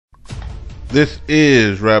This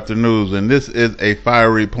is Raptor News, and this is a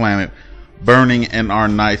fiery planet burning in our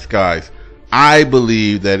night skies. I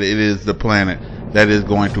believe that it is the planet that is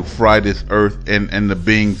going to fry this earth and the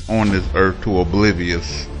beings on this earth to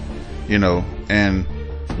oblivious. You know, and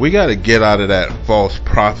we got to get out of that false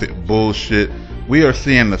prophet bullshit. We are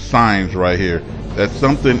seeing the signs right here that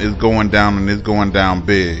something is going down, and it's going down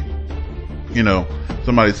big. You know,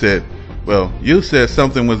 somebody said, well, you said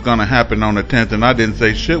something was going to happen on the 10th, and I didn't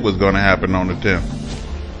say shit was going to happen on the 10th.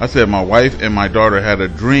 I said my wife and my daughter had a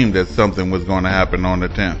dream that something was going to happen on the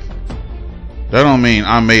 10th. That don't mean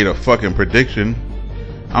I made a fucking prediction.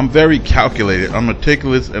 I'm very calculated, I'm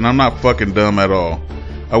meticulous, and I'm not fucking dumb at all.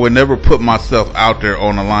 I would never put myself out there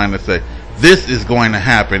on the line and say, this is going to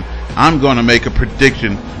happen. I'm going to make a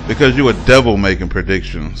prediction, because you're a devil making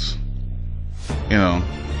predictions. You know,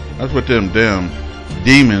 that's what them damn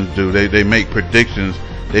demons do. They make predictions.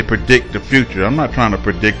 They predict the future. I'm not trying to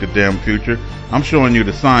predict the damn future. I'm showing you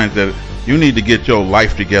the signs that you need to get your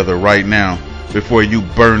life together right now before you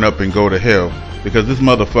burn up and go to hell, because this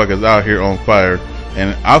motherfucker's out here on fire.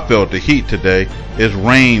 And I felt the heat today. It's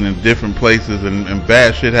rain in different places and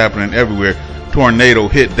bad shit happening everywhere. Tornado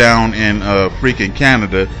hit down in freaking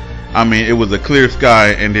Canada. I mean, it was a clear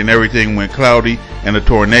sky, and then everything went cloudy, and a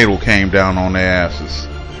tornado came down on their asses.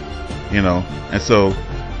 You know, and so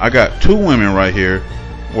I got two women right here.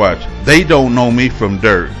 Watch, they don't know me from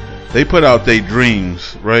dirt. They put out their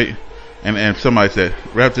dreams, right? And somebody said,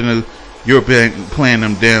 Raptor, you're playing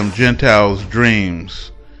them damn Gentiles'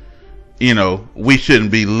 dreams. You know, we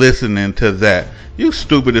shouldn't be listening to that. You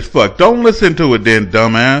stupid as fuck. Don't listen to it then,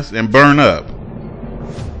 dumbass, and burn up.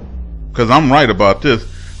 Because I'm right about this.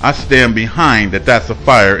 I stand behind that that's a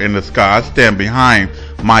fire in the sky. I stand behind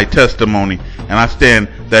my testimony. And I stand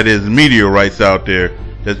that is meteorites out there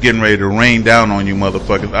that's getting ready to rain down on you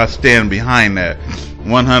motherfuckers. I stand behind that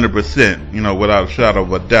 100%, you know, without a shadow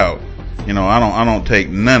of a doubt. You know, I don't take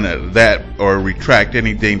none of that or retract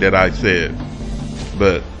anything that I said.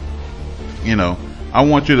 But, you know, I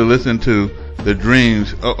want you to listen to the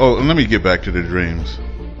dreams. Oh, let me get back to the dreams.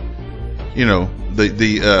 You know,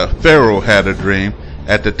 the Pharaoh had a dream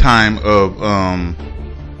at the time of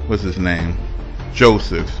what's his name?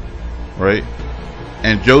 Joseph, right?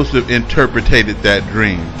 And Joseph interpreted that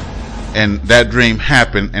dream, and that dream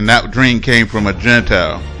happened, and that dream came from a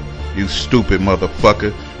Gentile. You stupid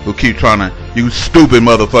motherfucker who keep trying to, you stupid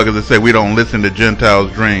motherfuckers that say we don't listen to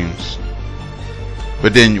Gentiles' dreams.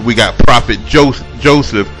 But then we got Prophet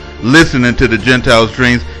Joseph listening to the Gentiles'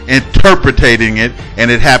 dreams, interpreting it, and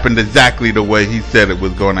it happened exactly the way he said it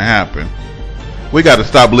was going to happen. We got to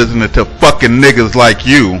stop listening to fucking niggas like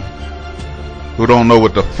you who don't know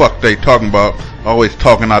what the fuck they talking about, always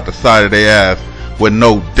talking out the side of their ass with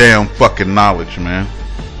no damn fucking knowledge, man.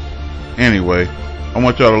 Anyway, I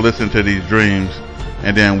want y'all to listen to these dreams,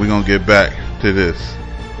 and then we're gonna get back to this.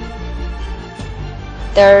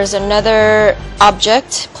 There's another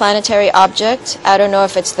object, planetary object. I don't know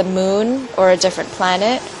if it's the moon or a different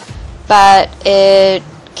planet, but it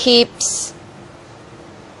keeps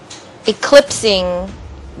eclipsing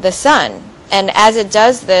the sun. And as it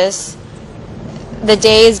does this, the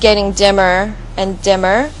day is getting dimmer and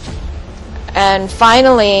dimmer. And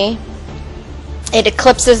finally, it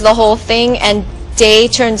eclipses the whole thing, and day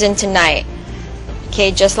turns into night.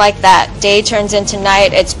 Okay, just like that. Day turns into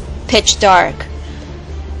night. It's pitch dark.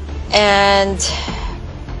 And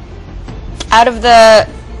out of the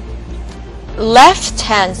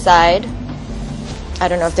left-hand side, I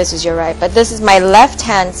don't know if this is your right, but this is my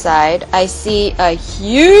left-hand side. I see a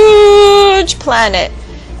huge planet,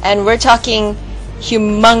 and we're talking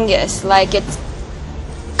humongous, like it's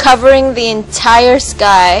covering the entire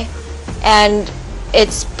sky, and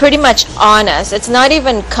it's pretty much on us. It's not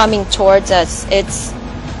even coming towards us, it's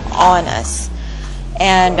on us.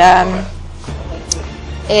 And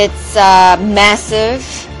it's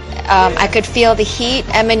massive. I could feel the heat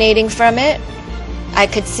emanating from it. I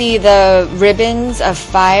could see the ribbons of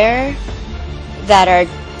fire that are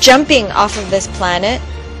jumping off of this planet.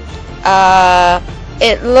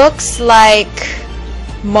 It looks like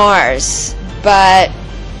Mars, but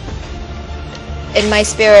in my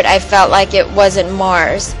spirit I felt like it wasn't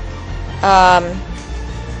Mars.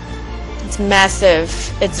 It's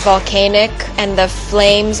massive, it's volcanic, and the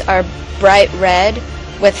flames are bright red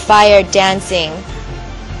with fire dancing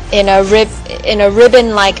in a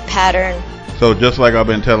ribbon-like pattern. So just like I've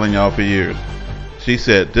been telling y'all for years, she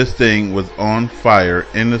said this thing was on fire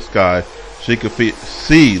in the sky. She could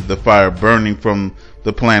see the fire burning from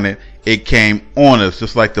the planet. It came on us,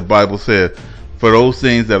 just like the Bible said, for those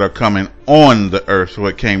things that are coming on the earth. So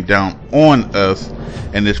it came down on us,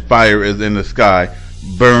 and this fire is in the sky.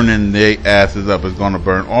 burning their asses up. It's going to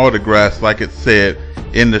burn all the grass like it said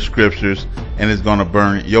in the scriptures, and it's going to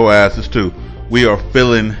burn your asses too. We are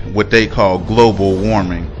feeling what they call global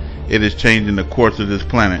warming. It is changing the course of this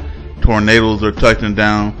planet. Tornadoes are touching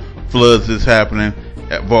down, floods is happening,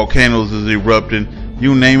 volcanoes is erupting,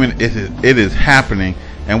 you name it, it is happening,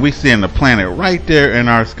 and we seeing the planet right there in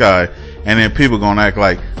our sky, and then people gonna act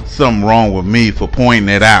like something wrong with me for pointing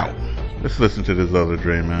it out. Let's listen to this other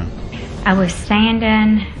dream, man. I was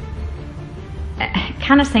standing,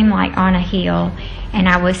 kind of seemed like on a hill, and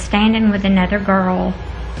I was standing with another girl,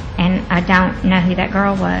 and I don't know who that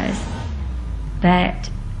girl was, but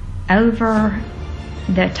over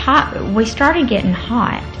the top, we started getting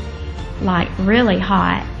hot, like really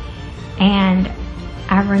hot, and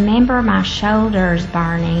I remember my shoulders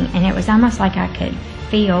burning, and it was almost like I could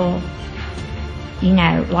feel, you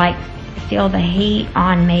know, like feel the heat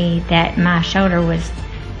on me, that my shoulder was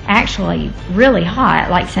actually really hot,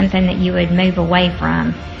 like something that you would move away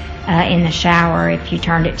from in the shower if you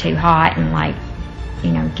turned it too hot, and like,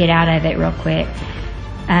 you know, get out of it real quick.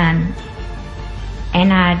 And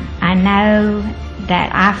I know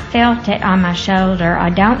that I felt it on my shoulder. I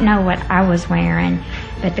don't know what I was wearing,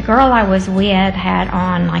 but the girl I was with had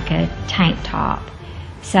on like a tank top.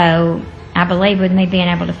 So I believe with me being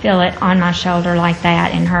able to feel it on my shoulder like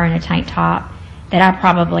that, and her in a tank top, that I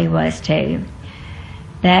probably was too.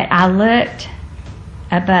 But I looked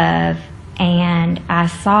above and I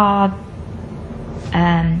saw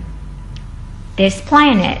this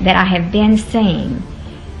planet that I have been seeing,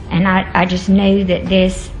 and I just knew that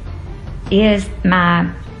this is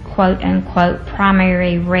my quote-unquote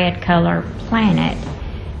primary red color planet,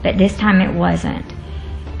 but this time it wasn't.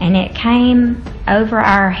 And it came over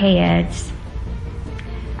our heads.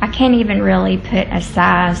 I can't even really put a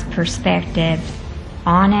size perspective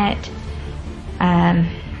on it.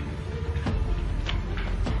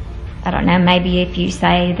 I don't know, maybe if you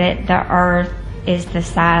say that the earth is the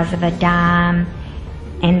size of a dime,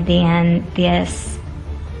 and then this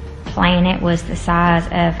planet was the size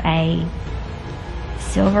of a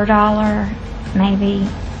silver dollar, maybe,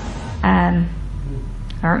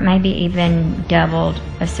 or maybe even doubled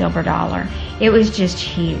a silver dollar. It was just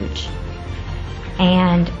huge.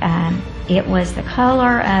 And it was the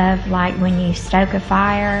color of like when you stoke a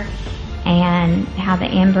fire and how the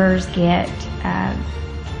embers get,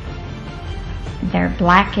 they're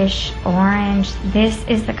blackish orange. This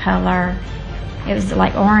is the color. It was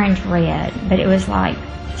like orange red, but it was like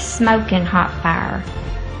smoking hot fire.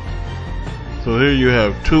 So here you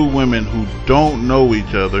have two women who don't know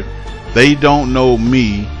each other. They don't know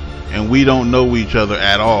me, and we don't know each other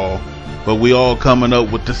at all, but we all coming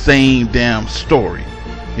up with the same damn story.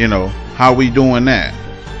 You know, how we doing that?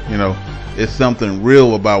 You know, it's something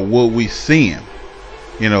real about what we seeing.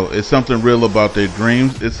 You know, it's something real about their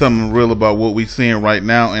dreams. It's something real about what we seeing right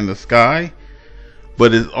now in the sky.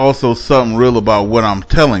 But it's also something real about what I'm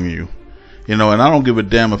telling you. You know, and I don't give a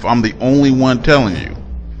damn if I'm the only one telling you.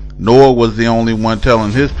 Noah was the only one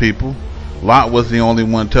telling his people. Lot was the only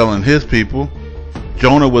one telling his people.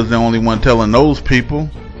 Jonah was the only one telling those people.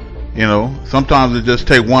 You know, sometimes it just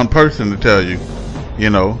takes one person to tell you.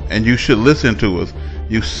 You know, and you should listen to us.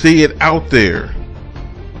 You see it out there.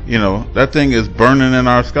 You know, that thing is burning in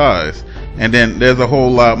our skies. And then there's a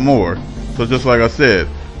whole lot more. So just like I said,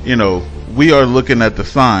 you know, we are looking at the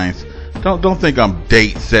signs. Don't think I'm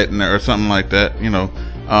date setting or something like that. You know,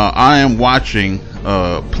 I am watching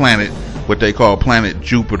planet, what they call planet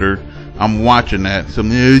Jupiter. I'm watching that. Some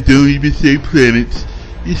don't even say planets.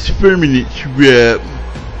 It's firmaments, rap.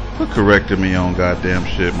 Quit correcting me on goddamn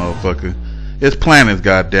shit, motherfucker. It's planets,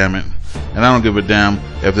 goddammit. And I don't give a damn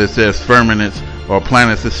if it says firmaments or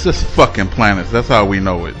planets. It's just fucking planets. That's how we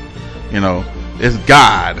know it. You know, it's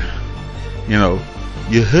God. You know,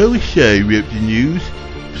 Yahushua ripped the news.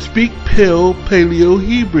 Speak Paleo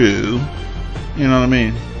Hebrew. You know what I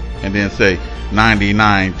mean? And then say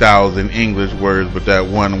 99,000 English words, but that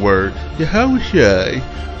one word, Yahushua.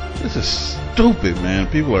 This is stupid, man.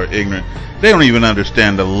 People are ignorant. They don't even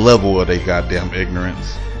understand the level of their goddamn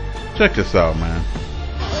ignorance. Check this out, man.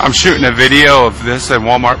 I'm shooting a video of this in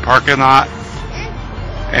Walmart parking lot,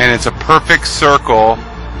 and it's a perfect circle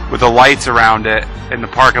with the lights around it in the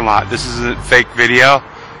parking lot. This isn't fake video.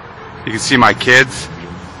 You can see my kids.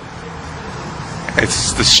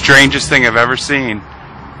 It's the strangest thing I've ever seen.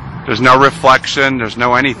 There's no reflection, there's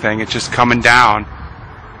no anything, it's just coming down.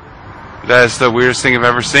 That is the weirdest thing I've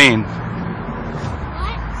ever seen.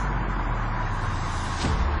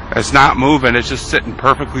 It's not moving, it's just sitting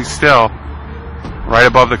perfectly still, right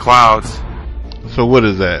above the clouds. So what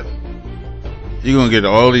is that? You're gonna get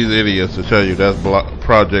all these idiots to tell you that's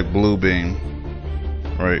Project Bluebeam.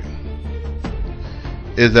 right,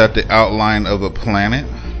 is that the outline of a planet?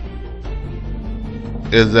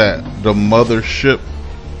 Is that the mothership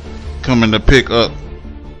coming to pick up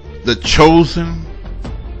the chosen?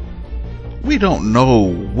 We don't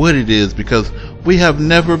know what it is because we have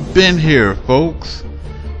never been here, folks.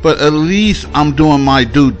 But at least I'm doing my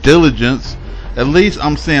due diligence. At least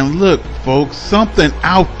I'm saying, look, folks, something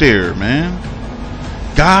out there, man.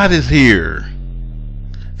 God is here.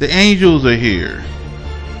 The angels are here.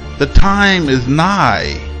 The time is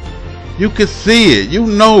nigh. You can see it. You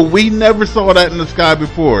know, we never saw that in the sky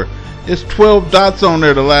before. It's 12 dots on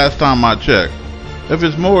there the last time I checked. If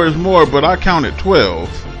it's more, it's more, but I counted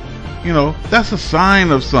 12. You know, that's a sign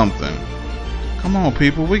of something. Come on,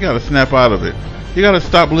 people. We got to snap out of it. You got to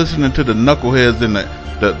stop listening to the knuckleheads and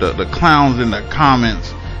the clowns in the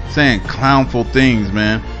comments saying clownful things,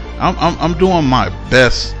 man. I'm doing my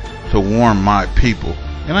best to warn my people.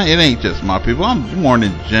 And it ain't just my people. I'm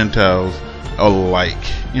warning Gentiles alike,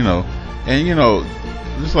 you know. And, you know,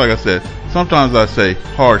 just like I said, sometimes I say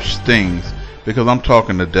harsh things because I'm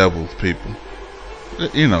talking to devil's people.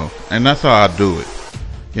 You know, and that's how I do it.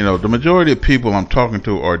 You know, the majority of people I'm talking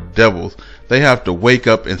to are devils. They have to wake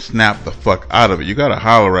up and snap the fuck out of it. You gotta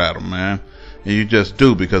holler at them, man. And you just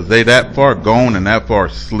do, because they that far gone and that far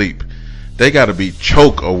asleep. They gotta be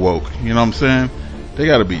choke awoke. You know what I'm saying? They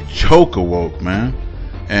gotta be choke awoke, man.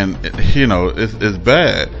 And, you know, it's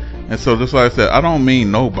bad. And so just like I said, I don't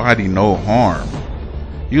mean nobody no harm.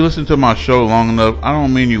 You listen to my show long enough, I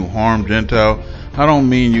don't mean you harm Gentile. I don't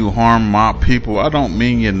mean you harm my people. I don't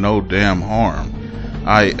mean you no damn harm.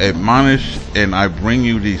 I admonish and I bring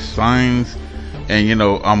you these signs, and you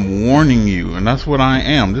know, I'm warning you, and that's what I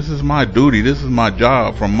am. This is my duty. This is my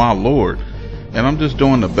job from my Lord, and I'm just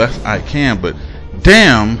doing the best I can. But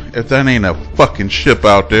damn if that ain't a fucking ship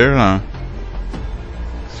out there, huh?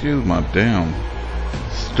 Excuse my damn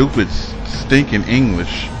stupid stinking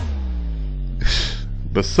English.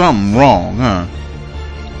 But something wrong, huh?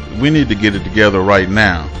 We need to get it together right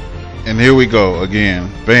now. And here we go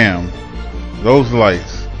again. Bam. Those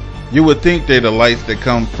lights. You would think they're the lights that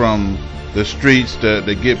come from the streets to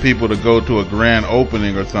get people to go to a grand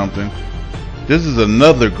opening or something. This is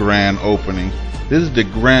another grand opening. This is the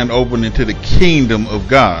grand opening to the kingdom of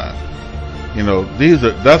God. You know,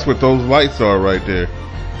 that's what those lights are right there.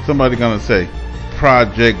 Somebody gonna say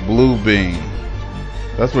Project Bluebeam.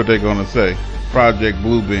 That's what they're gonna say. Project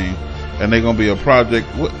Bluebeam. And they're gonna be a project.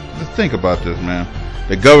 Just think about this, man.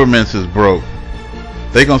 The government is broke.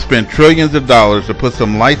 They're going to spend trillions of dollars to put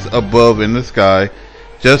some lights above in the sky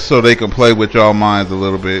just so they can play with y'all minds a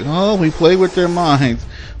little bit. Oh, we play with their minds.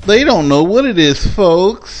 They don't know what it is,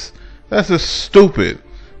 folks. That's just stupid.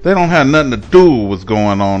 They don't have nothing to do with what's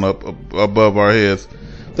going on up above our heads.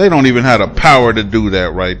 They don't even have the power to do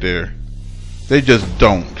that right there. They just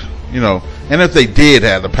don't, you know. And if they did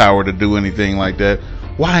have the power to do anything like that,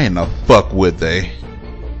 why in the fuck would they?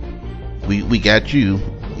 We got you.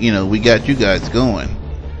 You know, we got you guys going.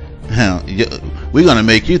 We're gonna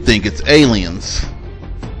make you think it's aliens.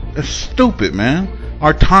 It's stupid, man.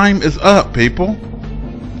 Our time is up, people.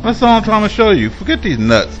 That's all I'm trying to show you. Forget these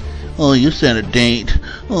nuts. Oh, you said a date.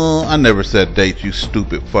 Oh, I never said dates, you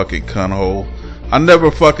stupid fucking cunhole. I never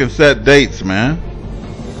fucking set dates, man.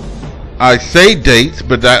 I say dates,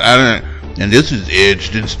 but I don't. And this is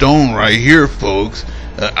edged in stone right here, folks.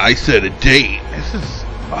 I set a date. This is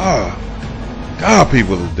God,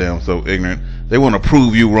 people is damn so ignorant. They want to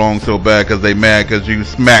prove you wrong so bad because they mad because you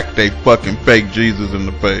smacked they fucking fake Jesus in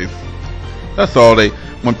the face. That's all they.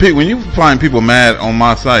 When you find people mad on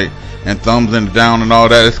my site and thumbs in down and all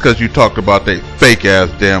that, it's because you talked about they fake ass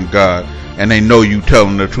damn God, and they know you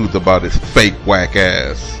telling the truth about his fake whack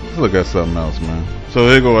ass. Let's look at something else, man. So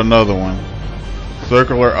here go another one.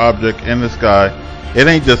 Circular object in the sky. It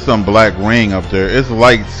ain't just some black ring up there. It's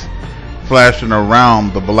lights flashing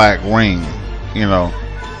around the black ring. You know,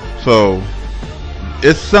 so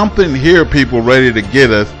it's something here, people, ready to get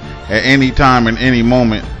us at any time and any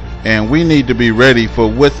moment, and we need to be ready for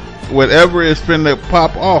whatever is finna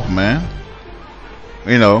pop off, man.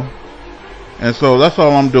 You know, and so that's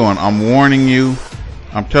all I'm doing. I'm warning you.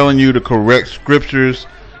 I'm telling you the correct scriptures.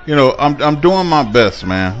 You know, I'm doing my best,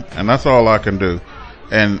 man, and that's all I can do.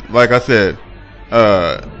 And like I said,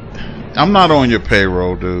 I'm not on your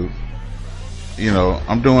payroll, dude. You know,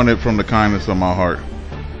 I'm doing it from the kindness of my heart,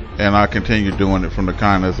 and I continue doing it from the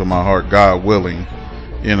kindness of my heart, God willing.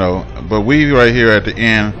 You know, but we right here at the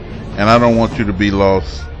end, and I don't want you to be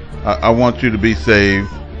lost. I want you to be saved.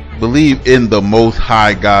 Believe in the Most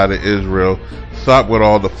High God of Israel. Stop with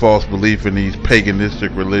all the false belief in these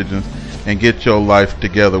paganistic religions and get your life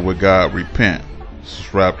together with God. Repent. This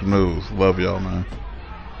is Rap the News. Love y'all, man.